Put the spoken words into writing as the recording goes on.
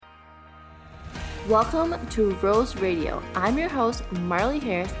Welcome to Rose Radio. I'm your host, Marley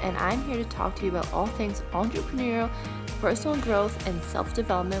Harris, and I'm here to talk to you about all things entrepreneurial, personal growth, and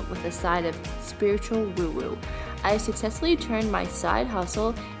self-development with a side of spiritual woo-woo. I have successfully turned my side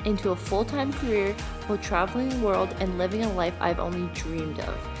hustle into a full-time career while traveling the world and living a life I've only dreamed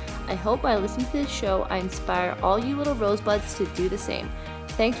of. I hope by listening to this show, I inspire all you little rosebuds to do the same.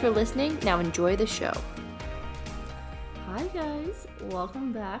 Thanks for listening. Now enjoy the show. Hi guys,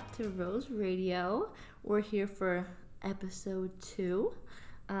 welcome back to Rose Radio. We're here for episode 2.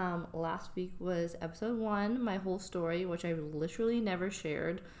 Last week was episode 1, my whole story, which I literally never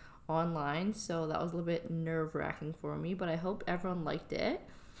shared online, so that was a little bit nerve-wracking for me, but I hope everyone liked it.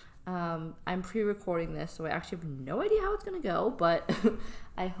 I'm pre-recording this, so I actually have no idea how it's gonna go, but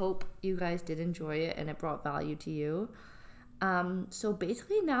I hope you guys did enjoy it and it brought value to you. So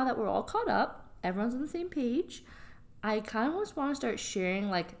basically, now that we're all caught up, everyone's on the same page, I kind of just want to start sharing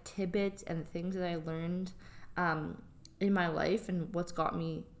like tidbits and things that I learned in my life and what's got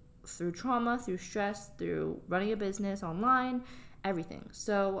me through trauma, through stress, through running a business online, everything.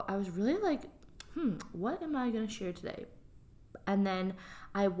 So I was really like, what am I going to share today? And then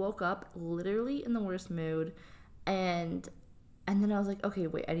I woke up literally in the worst mood, and then I was like, okay,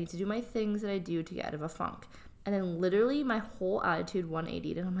 wait, I need to do my things that I do to get out of a funk. And then literally my whole attitude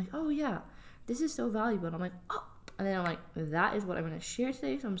 180'd, and I'm like, oh yeah, this is so valuable. And I'm like, oh. And then I'm like, that is what I'm going to share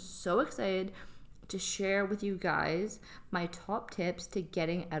today. So I'm so excited to share with you guys my top tips to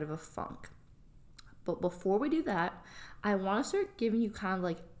getting out of a funk. But before we do that, I want to start giving you kind of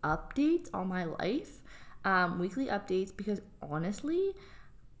like updates on my life, weekly updates, because honestly,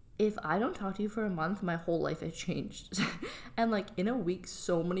 if I don't talk to you for a month, my whole life has changed. And like in a week,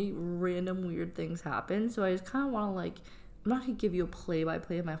 so many random weird things happen. So I just kind of want to like, I'm not going to give you a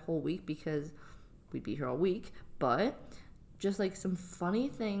play-by-play of my whole week because we'd be here all week, but just like some funny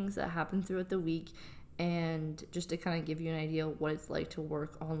things that happen throughout the week, and just to kind of give you an idea of what it's like to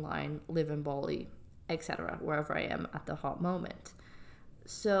work online, live in Bali, etc., wherever I am at the hot moment.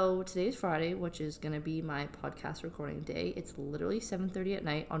 So today's Friday, which is going to be my podcast recording day. It's literally 7:30 at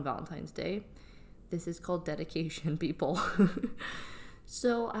night on Valentine's Day. This is called dedication, people.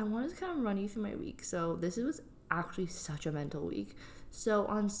 So I wanted to kind of run you through my week. So this was actually such a mental week. So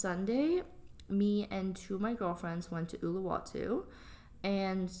on Sunday, me and 2 of my girlfriends went to Uluwatu,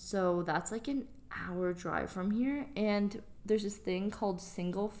 and so that's like an hour drive from here, and there's this thing called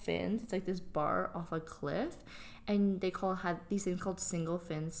Single Fins. It's like this bar off a cliff, and they had these things called Single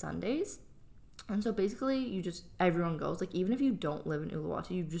Fin Sundays. And so basically everyone goes, like even if you don't live in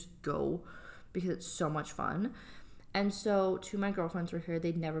Uluwatu, you just go because it's so much fun. And so 2 of my girlfriends were here.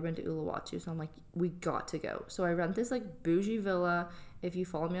 They'd never been to Uluwatu, so I'm like, we got to go. So I rent this like bougie villa. If you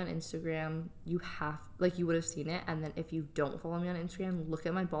follow me on Instagram, you would have seen it. And then if you don't follow me on Instagram, look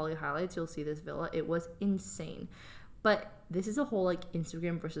at my Bali highlights. You'll see this villa. It was insane. But this is a whole like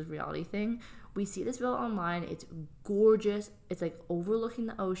Instagram versus reality thing. We see this villa online. It's gorgeous. It's like overlooking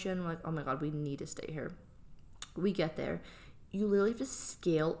the ocean. We're like, oh my God, we need to stay here. We get there. You literally have to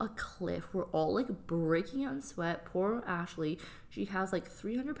scale a cliff. We're all like breaking out in sweat. Poor Ashley. She has like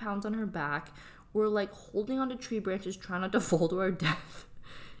 300 pounds on her back. We're like holding onto tree branches, trying not to fall to our death.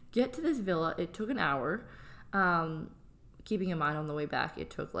 Get to this villa. It took an hour. Keeping in mind on the way back, it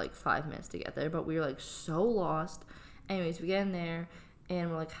took like 5 minutes to get there, but we were like so lost. Anyways, we get in there and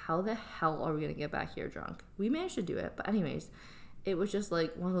we're like, how the hell are we going to get back here drunk? We managed to do it, but anyways, it was just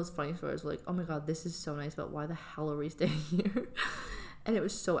like one of those funny stories. We're like, oh my God, this is so nice, but why the hell are we staying here? And it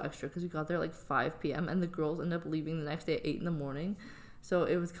was so extra because we got there like 5 p.m. and the girls ended up leaving the next day at 8 in the morning. So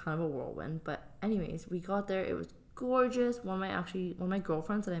it was kind of a whirlwind. But anyways, we got there. It was gorgeous. One of my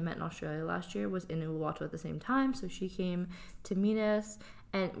girlfriends that I met in Australia last year was in Uluwatu at the same time. So she came to meet us,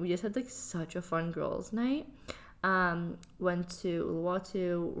 and we just had like such a fun girls' night. Went to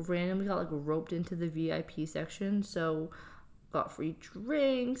Uluwatu, randomly got like roped into the VIP section. So got free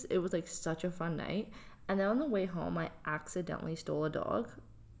drinks. It was like such a fun night. And then on the way home, I accidentally stole a dog.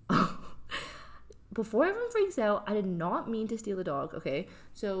 Before everyone freaks out, I did not mean to steal the dog, okay?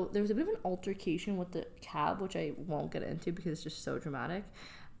 So there was a bit of an altercation with the cab, which I won't get into because it's just so dramatic.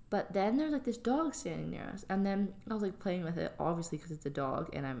 But then there's like this dog standing near us. And then I was like playing with it, obviously because it's a dog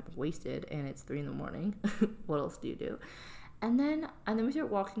and I'm wasted and it's 3 a.m. What else do you do? And then we start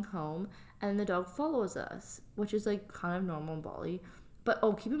walking home, and the dog follows us, which is like kind of normal in Bali. But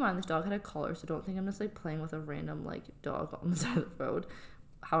keep in mind, this dog had a collar, so don't think I'm just like playing with a random like dog on the side of the road.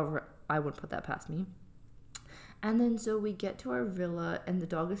 However, I wouldn't put that past me. And then so we get to our villa, and the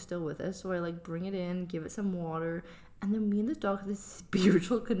dog is still with us. So I like bring it in, give it some water, and then me and the dog have this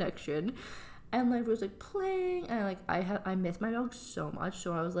spiritual connection. And like, we was like playing, and like I miss my dog so much,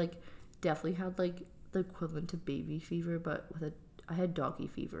 so I was like definitely had like the equivalent to baby fever, but I had doggy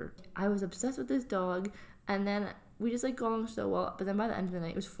fever. I was obsessed with this dog, and then we just like got along so well. But then by the end of the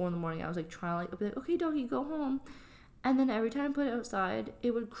night, it was 4 a.m. I was like trying to like, okay, doggy, go home. And then every time I put it outside,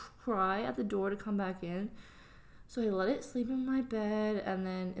 it would cry at the door to come back in. So I let it sleep in my bed, and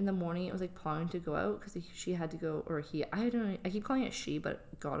then in the morning it was like plotting to go out because she had to go, or he. I don't know. I keep calling it she,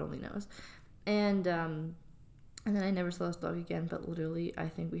 but God only knows. And then I never saw this dog again. But literally, I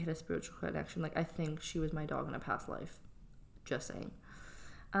think we had a spiritual connection. Like I think she was my dog in a past life. Just saying.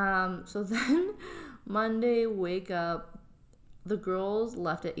 So then Monday, wake up. The girls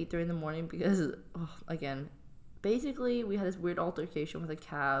left at 8:30 in the morning because, again, basically we had this weird altercation with a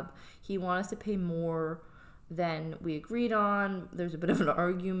cab. He wanted us to pay more than we agreed on. There's a bit of an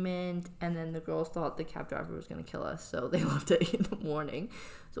argument, and then the girls thought the cab driver was going to kill us, so they left at 8 in the morning.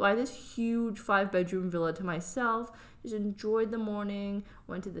 So I had this huge 5-bedroom villa to myself, just enjoyed the morning,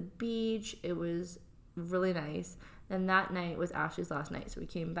 went to the beach. It was really nice. Then that night was Ashley's last night, so we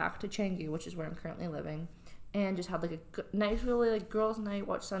came back to Changi, which is where I'm currently living, and just had like a nice, really like girls' night,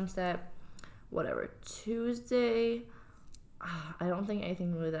 watch sunset, whatever. Tuesday, I don't think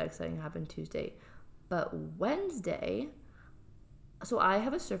anything really that exciting happened Tuesday. But Wednesday, so I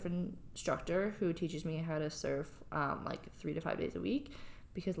have a surf instructor who teaches me how to surf like 3 to 5 days a week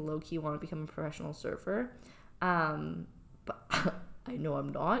because low-key want to become a professional surfer. But I know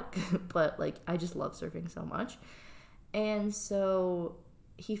I'm not, but like I just love surfing so much. And so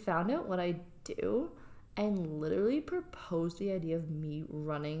he found out what I do and literally proposed the idea of me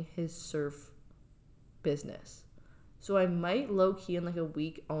running his surf business. So I might low-key in like a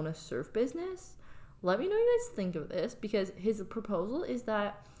week own a surf business. Let me know what you guys think of this, because his proposal is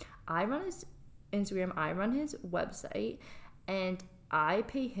that I run his Instagram, I run his website, and I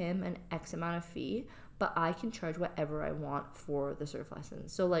pay him an X amount of fee, but I can charge whatever I want for the surf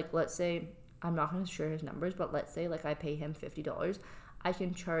lessons. So like, let's say, I'm not going to share his numbers, but let's say like I pay him $50, I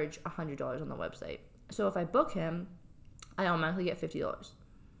can charge $100 on the website. So if I book him, I automatically get $50.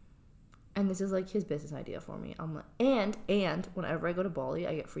 And this is like his business idea for me. I'm like, and whenever I go to Bali,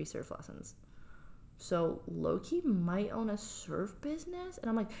 I get free surf lessons. So Loki might own a surf business, and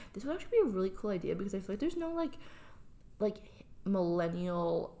I'm like, this would actually be a really cool idea because I feel like there's no like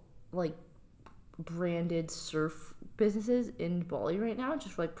millennial like branded surf businesses in Bali right now,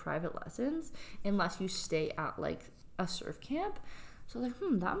 just for like private lessons, unless you stay at like a surf camp. So like,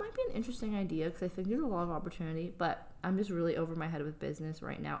 that might be an interesting idea because I think there's a lot of opportunity, but I'm just really over my head with business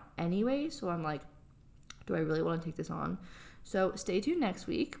right now anyway. So I'm like, do I really want to take this on? So stay tuned next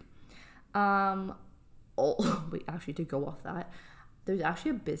week. Wait, actually, to go off that, there's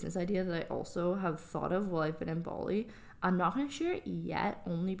actually a business idea that I also have thought of while I've been in Bali. I'm not going to share it yet,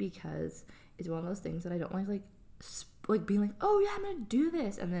 only because it's one of those things that I don't like being like, oh yeah, I'm going to do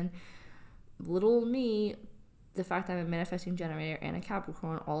this. And then little me, the fact that I'm a manifesting generator and a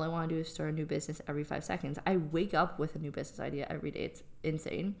Capricorn, all I want to do is start a new business every 5 seconds. I wake up with a new business idea every day. It's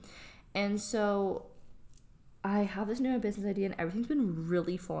insane. And so I have this new business idea and everything's been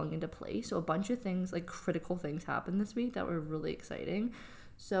really falling into place. So a bunch of things, like critical things, happened this week that were really exciting.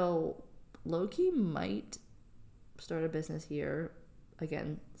 So Loki might start a business here.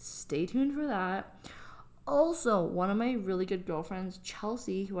 Again, stay tuned for that. Also, one of my really good girlfriends,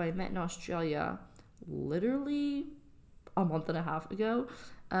 Chelsea, who I met in Australia literally a month and a half ago,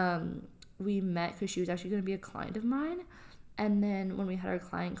 we met because she was actually going to be a client of mine. And then when we had our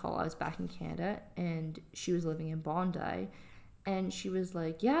client call, I was back in Canada and she was living in Bondi, and she was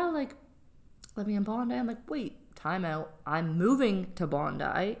like, yeah, like living in Bondi. I'm like, wait, time out. I'm moving to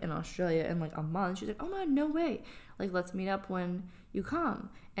Bondi in Australia in like a month. She's like, oh my God, no way. Like, let's meet up when you come.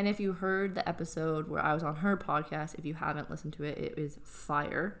 And if you heard the episode where I was on her podcast, if you haven't listened to it, it is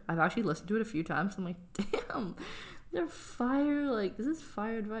fire. I've actually listened to it a few times. I'm like, damn, they're fire. Like, this is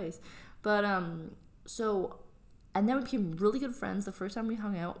fire advice. But, and then we became really good friends. The first time we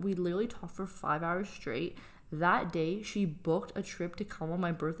hung out, we literally talked for 5 hours straight. That day, she booked a trip to come on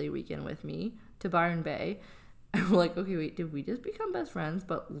my birthday weekend with me to Byron Bay. And we're like, okay, wait, did we just become best friends?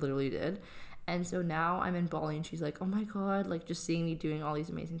 But literally did. And so now I'm in Bali and she's like, oh my God, like just seeing me doing all these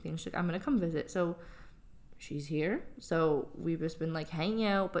amazing things. She's like, I'm going to come visit. So she's here. So we've just been like hanging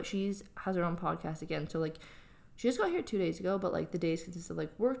out, but she's has her own podcast again. So like she just got here 2 days ago, but like the days consist of like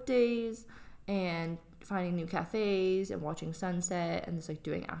work days and finding new cafes and watching sunset and just like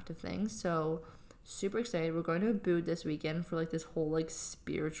doing active things. So super excited. We're going to Ubud this weekend for like this whole like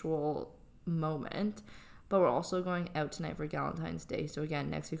spiritual moment, but we're also going out tonight for Valentine's Day. So again,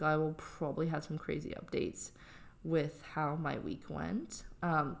 next week I will probably have some crazy updates with how my week went,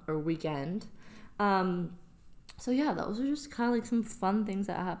 or weekend. So yeah, those are just kind of like some fun things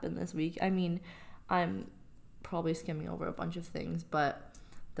that happened this week. I mean, I'm probably skimming over a bunch of things, but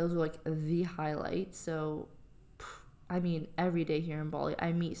those were like the highlights. So I mean, every day here in Bali,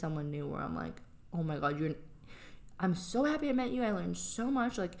 I meet someone new where I'm like, oh my god, I'm so happy I met you. I learned so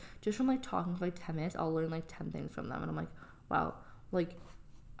much. Like, just from like talking for like 10 minutes, I'll learn like 10 things from them. And I'm like, wow, like,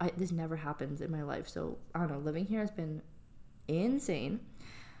 this never happens in my life. So I don't know, living here has been insane.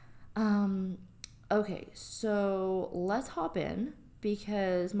 Okay, so let's hop in,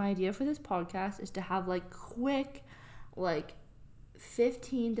 because my idea for this podcast is to have like quick, like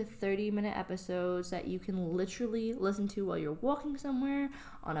 15 to 30-minute episodes that you can literally listen to while you're walking somewhere,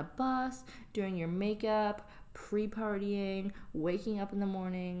 on a bus, doing your makeup, pre-partying, waking up in the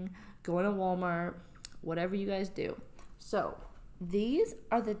morning, going to Walmart, whatever you guys do. So these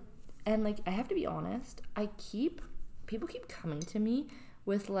are and like, I have to be honest, people keep coming to me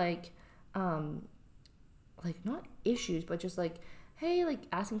with like not issues, but just like, hey, like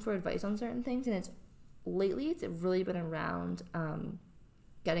asking for advice on certain things. And lately it's really been around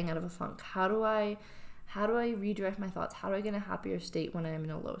getting out of a funk. How do I redirect my thoughts? How do I get in a happier state when I'm in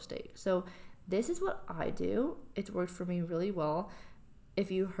a low state? So this is what I do. It's worked for me really well.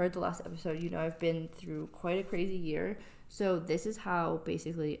 If you heard the last episode, you know I've been through quite a crazy year. So this is how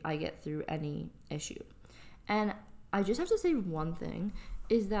basically I get through any issue. And I just have to say one thing,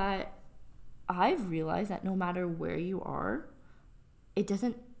 is that I've realized that no matter where you are, it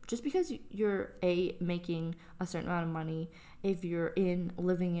doesn't, just because you're making a certain amount of money, if you're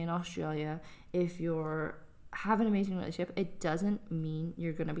living in Australia, if you're have an amazing relationship, it doesn't mean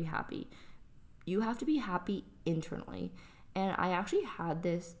you're gonna be happy. You have to be happy internally. And I actually had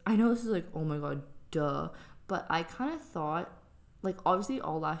this, I know this is like, oh my god, duh, but I kind of thought, like, obviously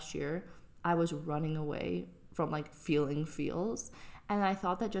all last year I was running away from like feeling feels, and I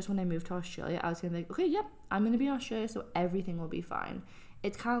thought that just when I moved to Australia I was gonna be like, okay, yep, I'm gonna be in Australia, so everything will be fine.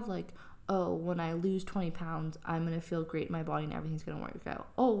 It's kind of like, oh, when I lose 20 pounds, I'm going to feel great in my body and everything's going to work out.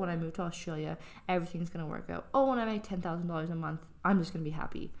 Oh, when I move to Australia, everything's going to work out. Oh, when I make $10,000 a month, I'm just going to be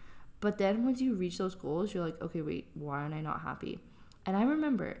happy. But then once you reach those goals, you're like, okay, wait, why am I not happy? And I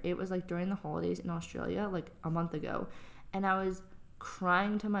remember it was like during the holidays in Australia, like a month ago, and I was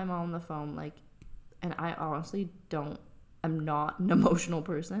crying to my mom on the phone, like, and I honestly I'm not an emotional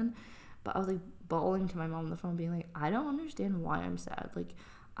person, but I was like bawling to my mom on the phone being like, I don't understand why I'm sad. Like,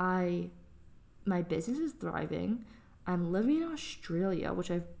 my business is thriving. I'm living in Australia,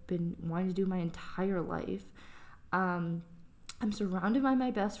 which I've been wanting to do my entire life. I'm surrounded by my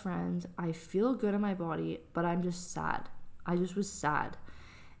best friends. I feel good in my body, but I'm just sad. I just was sad.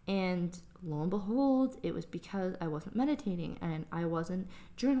 And lo and behold, it was because I wasn't meditating and I wasn't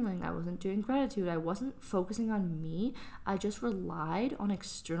journaling. I wasn't doing gratitude. I wasn't focusing on me. I just relied on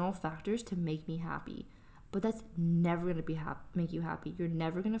external factors to make me happy. But that's never going to make you happy. You're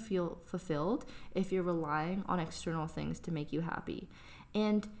never going to feel fulfilled if you're relying on external things to make you happy.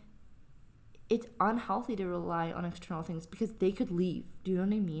 And it's unhealthy to rely on external things because they could leave. Do you know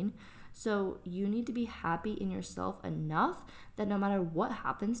what I mean? So you need to be happy in yourself enough that no matter what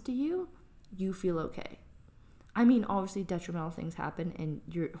happens to you, you feel okay. I mean, obviously detrimental things happen and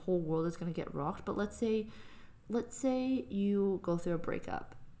your whole world is going to get rocked. But let's say you go through a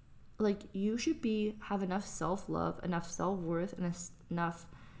breakup. Like, you should have enough self-love, enough self-worth, and enough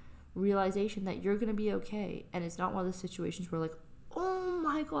realization that you're going to be okay. And it's not one of those situations where like, oh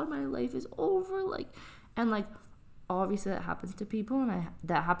my god, my life is over. Like, and like, obviously that happens to people, and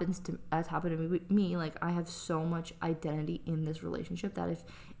that's happened to me. Like, I have so much identity in this relationship that if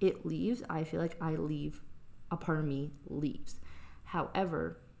it leaves, I feel like I leave, a part of me leaves.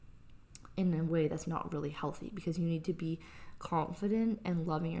 However, in a way that's not really healthy, because you need to be confident and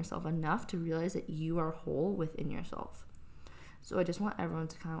loving yourself enough to realize that you are whole within yourself. So I just want everyone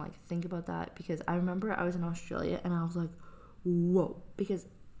to kind of like think about that, because I remember I was in Australia and I was like, whoa, because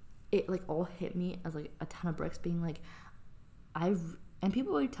it like all hit me as like a ton of bricks, being like, and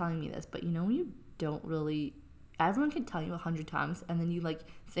people were telling me this, but you know when you don't really, everyone can tell you 100 times and then you like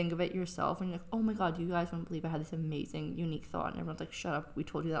think of it yourself and you're like, oh my god, you guys wouldn't believe I had this amazing unique thought, and everyone's like, shut up, we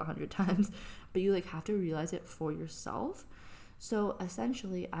told you that 100 times. But you like have to realize it for yourself. So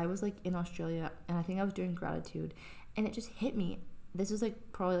essentially I was like in Australia and I think I was doing gratitude, and it just hit me. This was like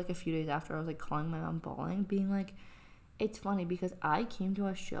probably like a few days after I was like calling my mom bawling, being like, it's funny because I came to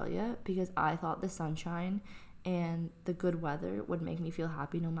Australia because I thought the sunshine and the good weather would make me feel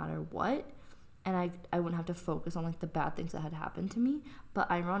happy no matter what, and I wouldn't have to focus on like the bad things that had happened to me.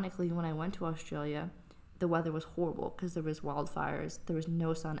 But ironically, when I went to Australia, the weather was horrible because there was wildfires, there was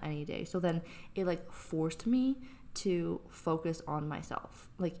no sun any day. So then it like forced me to focus on myself,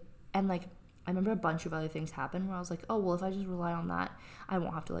 like, and like I remember a bunch of other things happened where I was like, oh, well, if I just rely on that, I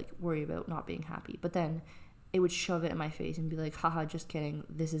won't have to like worry about not being happy. But then it would shove it in my face and be like, haha, just kidding.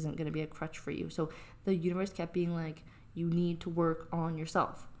 This isn't going to be a crutch for you. So the universe kept being like, you need to work on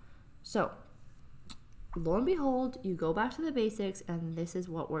yourself. So lo and behold, you go back to the basics, and this is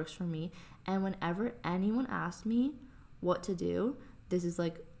what works for me. And whenever anyone asks me what to do, this is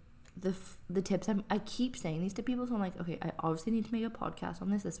like the tips. I keep saying these to people, so I'm like, okay, I obviously need to make a podcast on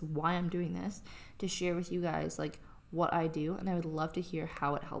this. That's why I'm doing this, to share with you guys like what I do, and I would love to hear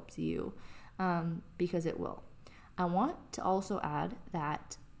how it helps you, because it will. I want to also add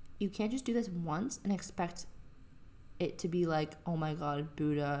that you can't just do this once and expect it to be like, oh my god,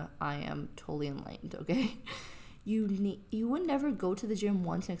 Buddha, I am totally enlightened. Okay, you would never go to the gym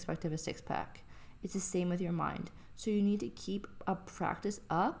once and expect to have a six-pack. It's the same with your mind. So you need to keep a practice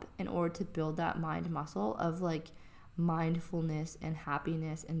up in order to build that mind muscle of like mindfulness and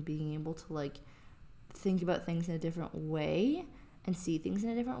happiness, and being able to like think about things in a different way and see things in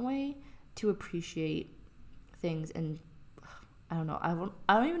a different way, to appreciate things. And I don't know,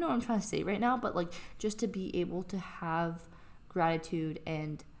 I don't even know what I'm trying to say right now, but like just to be able to have gratitude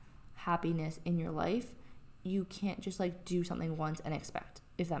and happiness in your life. You can't just like do something once and expect,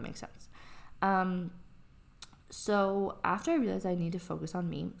 if that makes sense. So after I realized I need to focus on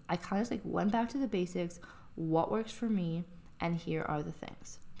me, I kind of like went back to the basics, what works for me, and here are the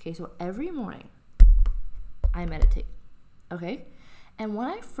things. Okay, so every morning I meditate. Okay, and when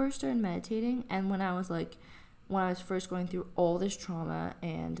I first started meditating, and when I was first going through all this trauma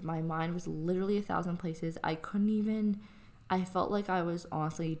and my mind was literally 1,000 places, I felt like I was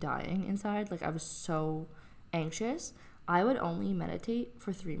honestly dying inside. Like I was so anxious. I would only meditate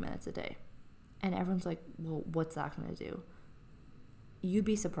for 3 minutes a day. And everyone's like, well, what's that going to do? You'd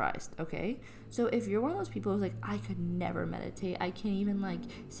be surprised, okay? So if you're one of those people who's like, I could never meditate, I can't even like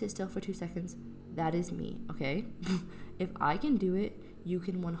sit still for 2 seconds, that is me, okay? If I can do it, you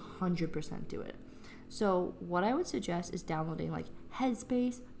can 100% do it. So what I would suggest is downloading like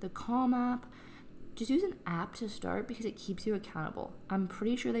Headspace, the Calm app. Just use an app to start because it keeps you accountable. I'm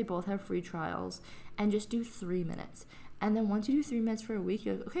pretty sure they both have free trials, and just do 3 minutes. And then once you do 3 minutes for a week,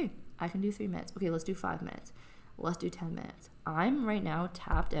 you're like, okay, I can do 3 minutes. Okay, let's do 5 minutes. Let's do 10 minutes. I'm right now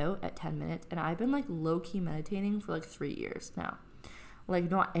tapped out at 10 minutes, and I've been like low-key meditating for like 3 years now. Like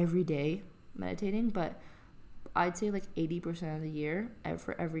not every day meditating, but I'd say like 80% of the year,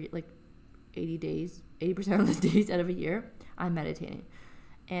 for every like 80 days, 80% of the days out of a year, I'm meditating.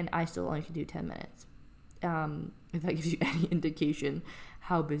 And I still only can do 10 minutes. If that gives you any indication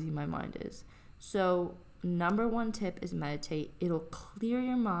how busy my mind is. So number one tip is meditate. It'll clear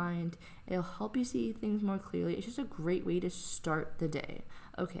your mind. It'll help you see things more clearly. It's just a great way to start the day.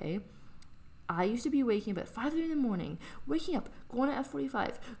 Okay. I used to be waking up at 5:30 in the morning, waking up, going to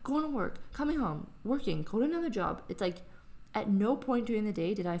F45, going to work, coming home, working, going to another job. It's like at no point during the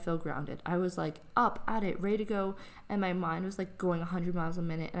day did I feel grounded. I was like up at it, ready to go, and my mind was like going 100 miles a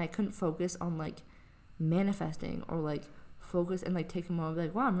minute, and I couldn't focus on like manifesting or like focus and like take a moment,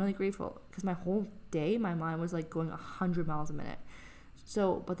 like, wow, I'm really grateful, because my whole day my mind was like going 100 miles a minute.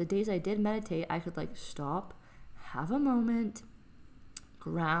 So but the days I did meditate, I could like stop, have a moment,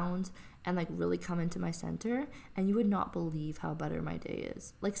 ground, and like really come into my center, and you would not believe how better my day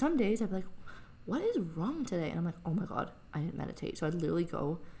is. Like some days I'd be like, what is wrong today? And I'm like, oh my god, I didn't meditate. So I'd literally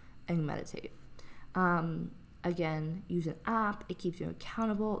go and meditate. Again, use an app. It keeps you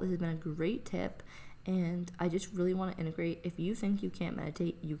accountable. This has been a great tip, and I just really want to integrate. If you think you can't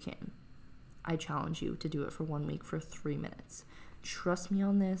meditate, you can. I challenge you to do it for 1 week for 3 minutes. Trust me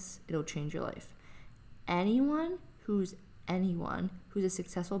on this. It'll change your life. Anyone who's a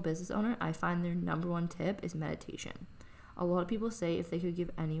successful business owner, I find their number one tip is meditation. A lot of people say if they could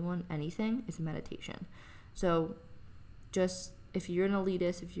give anyone anything, it's meditation. So just if you're an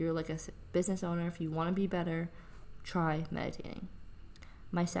elitist, if you're like a business owner, if you want to be better, try meditating.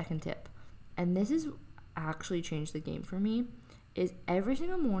 My second tip, and this has actually changed the game for me, is every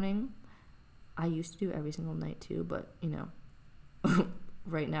single morning. I used to do every single night too, but you know,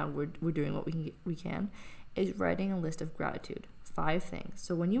 right now we're doing what we can, is writing a list of gratitude. 5 things.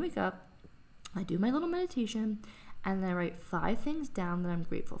 So when you wake up, I do my little meditation, and then I write 5 things down that I'm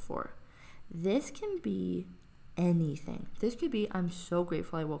grateful for. This can be anything. This could be, I'm so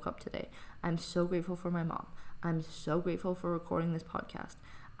grateful I woke up today. I'm so grateful for my mom. I'm so grateful for recording this podcast.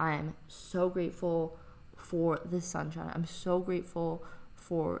 I am so grateful for the sunshine. I'm so grateful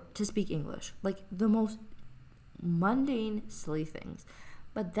to speak English. Like the most mundane, silly things.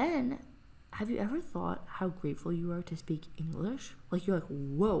 But then, have you ever thought how grateful you are to speak English? Like you're like,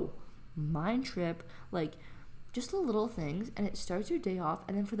 whoa, mind trip. Like just the little things, and it starts your day off,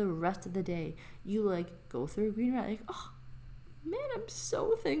 and then for the rest of the day, you like go through a green light, like, oh man, I'm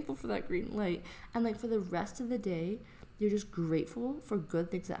so thankful for that green light. And like for the rest of the day, you're just grateful for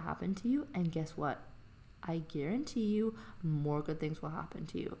good things that happen to you. And guess what? I guarantee you more good things will happen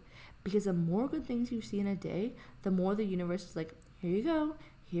to you. Because the more good things you see in a day, the more the universe is like, here you go,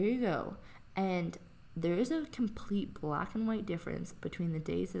 here you go. And there is a complete black and white difference between the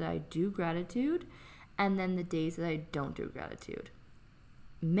days that I do gratitude and then the days that I don't do gratitude.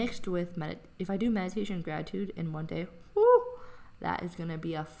 Mixed with, if I do meditation and gratitude in one day, whoo, that is going to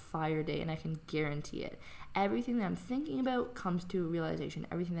be a fire day, and I can guarantee it. Everything that I'm thinking about comes to realization.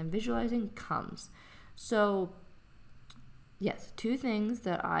 Everything that I'm visualizing comes. So, yes, 2 things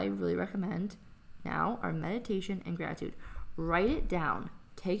that I really recommend now are meditation and gratitude. Write it down.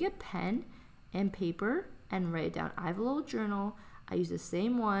 Take a pen and paper and write it down. I have a little journal. I use the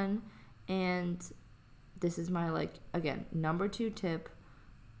same one, and this is my, again, number 2 tip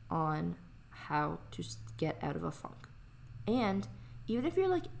on how to get out of a funk. And even if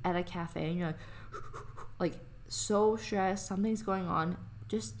you're at a cafe and you're like so stressed, something's going on,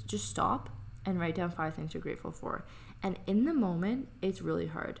 just stop and write down 5 things you're grateful for. And in the moment, it's really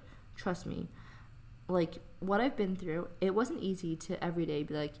hard. Trust me. What I've been through, it wasn't easy to every day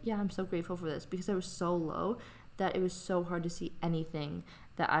be like, yeah, I'm so grateful for this, because I was so low that it was so hard to see anything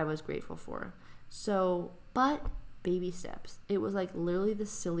that I was grateful for. So, but baby steps. It was literally the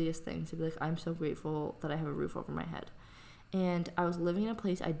silliest thing to be like, I'm so grateful that I have a roof over my head. And I was living in a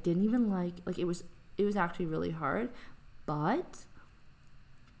place I didn't even like it was actually really hard, but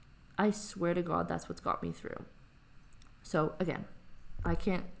I swear to God, that's what's got me through. So again, I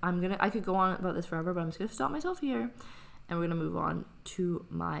could go on about this forever, but I'm just going to stop myself here, and we're going to move on to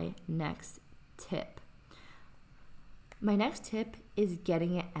my next tip. My next tip is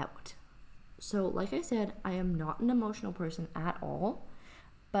getting it out. So like I said, I am not an emotional person at all.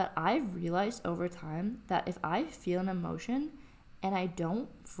 But I've realized over time that if I feel an emotion and I don't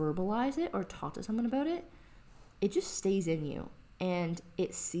verbalize it or talk to someone about it, it just stays in you, and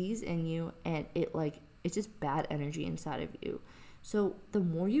it sees in you, and it's just bad energy inside of you. So the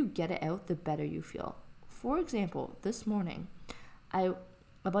more you get it out, the better you feel. For example, this morning, a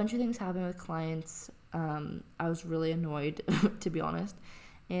bunch of things happened with clients. I was really annoyed, to be honest.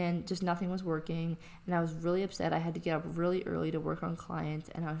 And just nothing was working, and I was really upset. I had to get up really early to work on clients,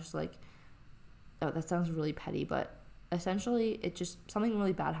 and I was just like, oh, that sounds really petty, but essentially something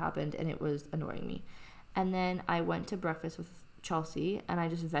really bad happened, and it was annoying me. And then I went to breakfast with Chelsea, and I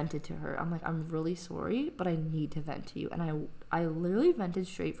just vented to her. I'm like, I'm really sorry, but I need to vent to you. And I literally vented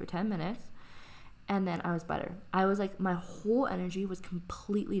straight for 10 minutes, and then I was better. I was like, my whole energy was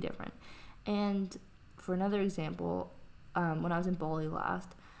completely different. And for another example, when I was in Bali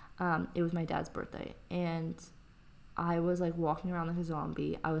last, it was my dad's birthday, and I was walking around like a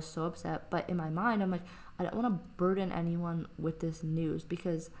zombie. I was so upset, but in my mind, I'm like, I don't want to burden anyone with this news,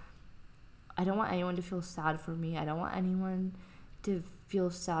 because I don't want anyone to feel sad for me. I don't want anyone to feel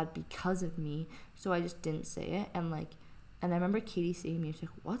sad because of me. So I just didn't say it. And I remember Katie seeing me. She's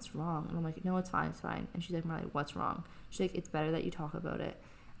like, what's wrong? And I'm like, no, it's fine. And she's like, Marley, what's wrong? She's like, it's better that you talk about it.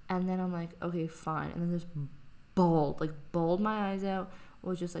 And then I'm like, okay, fine. And then just bawled my eyes out.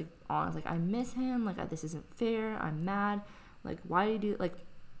 Was just honest, I miss him. This isn't fair. I'm mad. Why do you do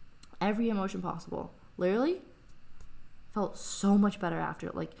every emotion possible? Literally felt so much better after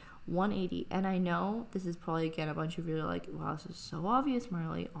 180. And I know this is probably, again, a bunch of you are like, wow, this is so obvious,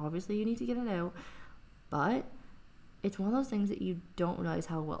 Marley. Obviously you need to get it out. But it's one of those things that you don't realize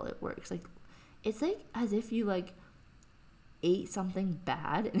how well it works. It's as if you ate something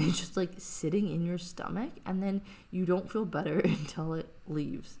bad and it's just sitting in your stomach, and then you don't feel better until it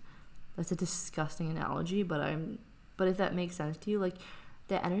leaves. That's a disgusting analogy, but if that makes sense to you,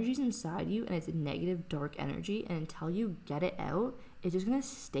 the energy's inside you, and it's a negative, dark energy, and until you get it out, it's just gonna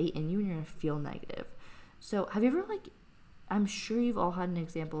stay in you, and you're gonna feel negative. So have you ever I'm sure you've all had an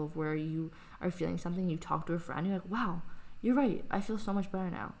example of where you are feeling something, you talk to a friend, you're like, wow, you're right, I feel so much better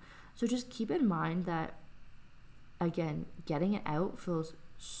now. So just keep in mind that, again, getting it out feels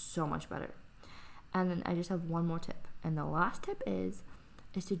so much better. And then I just have one more tip. And the last tip is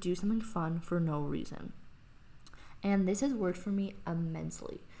to do something fun for no reason. And this has worked for me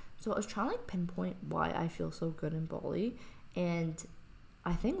immensely. So I was trying to pinpoint why I feel so good in Bali. And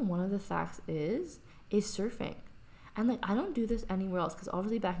I think one of the facts is surfing. And I don't do this anywhere else, because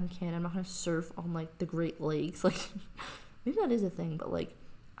obviously back in Canada, I'm not going to surf on the Great Lakes. Maybe that is a thing, but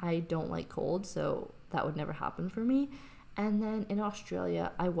I don't like cold, so that would never happen for me. And then in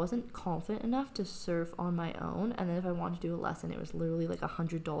Australia, I wasn't confident enough to surf on my own. And then if I wanted to do a lesson, it was literally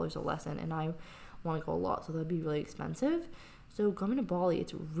 $100 a lesson. And I want to go a lot, so that'd be really expensive. So coming to Bali,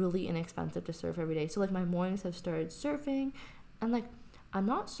 it's really inexpensive to surf every day. So like my mornings have started surfing, and like I'm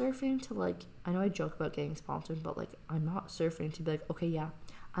not surfing to like, I know I joke about getting sponsored, but like I'm not surfing to be like, okay, yeah,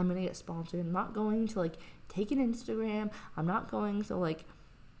 I'm gonna get sponsored. I'm not going to like take an Instagram. I'm not going to like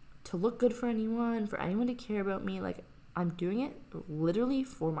to look good for anyone to care about me. Like I'm doing it literally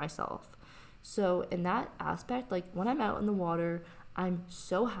for myself. So in that aspect, like when I'm out in the water, I'm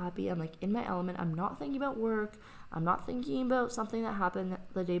so happy. I'm like in my element. I'm not thinking about work. I'm not thinking about something that happened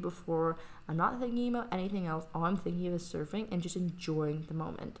the day before. I'm not thinking about anything else. All I'm thinking of is surfing and just enjoying the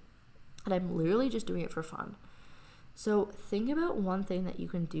moment. And I'm literally just doing it for fun. So think about one thing that you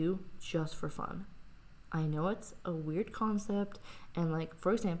can do just for fun. I know it's a weird concept, and like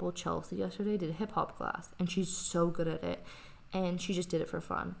for example, Chelsea yesterday did a hip hop class and she's so good at it, and she just did it for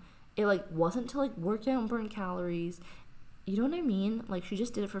fun. It like wasn't to like work out and burn calories. You know what I mean? Like she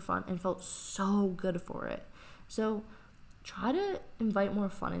just did it for fun and felt so good for it. So try to invite more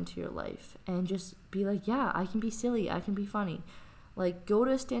fun into your life and just be like, yeah, I can be silly, I can be funny. Like go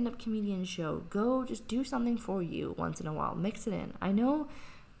to a stand-up comedian show. Go just do something for you once in a while. Mix it in. I know,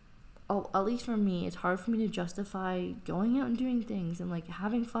 at least for me, it's hard for me to justify going out and doing things and like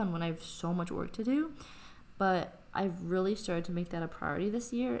having fun when I have so much work to do. But I've really started to make that a priority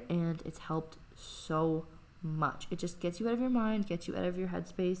this year, and it's helped so much. It just gets you out of your mind, gets you out of your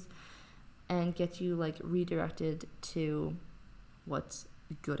headspace, and gets you like redirected to what's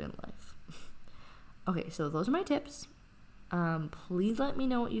good in life. Okay, so those are my tips. Please let me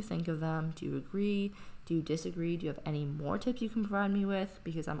know what you think of them. Do you agree? Do you disagree? Do you have any more tips you can provide me with?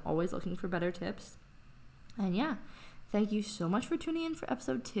 Because I'm always looking for better tips. And yeah, thank you so much for tuning in for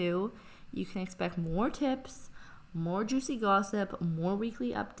episode 2. You can expect more tips, more juicy gossip, more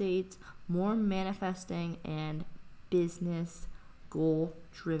weekly updates, more manifesting and business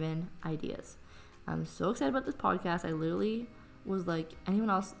goal-driven ideas. I'm so excited about this podcast. I literally was like,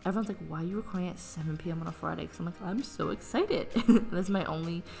 everyone's like, why are you recording at 7 p.m. on a Friday? Because I'm like, I'm so excited. This is my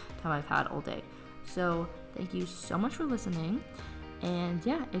only time I've had all day. So thank you so much for listening. And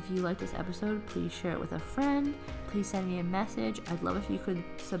yeah, if you like this episode, please share it with a friend. Please send me a message. I'd love if you could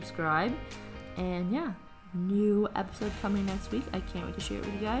subscribe. And yeah, new episode coming next week. I can't wait to share it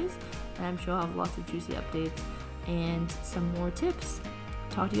with you guys. And I'm sure I'll have lots of juicy updates and some more tips.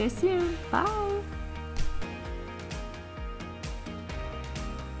 Talk to you guys soon. Bye.